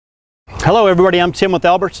Hello everybody, I'm Tim with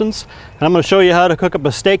Albertsons, and I'm going to show you how to cook up a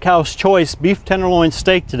steakhouse choice beef tenderloin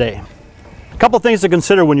steak today. A couple things to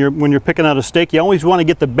consider when you're picking out a steak. You always want to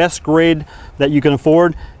get the best grade that you can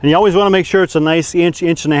afford, and you always want to make sure it's a nice inch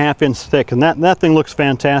and a half inch thick, and that thing looks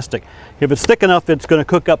fantastic. If it's thick enough, it's going to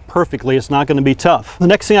cook up perfectly. It's not going to be tough. The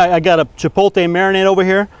next thing, I got a chipotle marinade over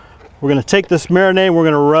here. We're going to take this marinade and we're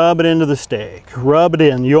going to rub it into the steak. Rub it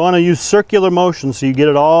in. You want to use circular motion so you get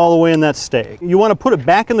it all the way in that steak. You want to put it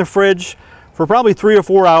back in the fridge for probably 3 or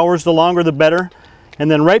 4 hours. The longer the better. And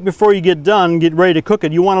then right before you get done, get ready to cook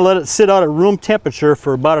it, you want to let it sit out at room temperature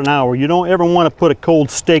for about an hour. You don't ever want to put a cold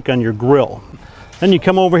steak on your grill. Then you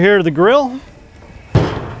come over here to the grill,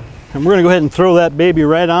 and we're going to go ahead and throw that baby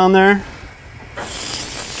right on there.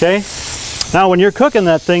 Okay. Now when you're cooking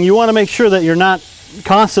that thing, you want to make sure that you're not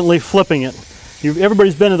constantly flipping it.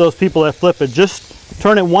 Everybody's been to those people that flip it. Just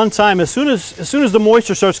turn it one time. As soon as the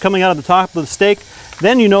moisture starts coming out of the top of the steak,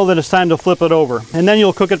 then you know that it's time to flip it over. And then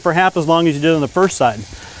you'll cook it for half as long as you did on the first side.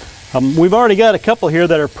 We've already got a couple here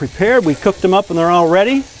that are prepared. We cooked them up and they're all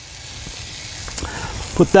ready.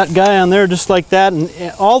 Put that guy on there just like that. And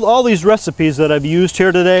all these recipes that I've used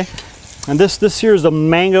here today, and this here is a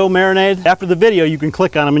mango marinade. After the video, you can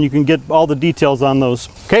click on them and you can get all the details on those.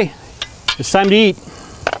 Okay. It's time to eat.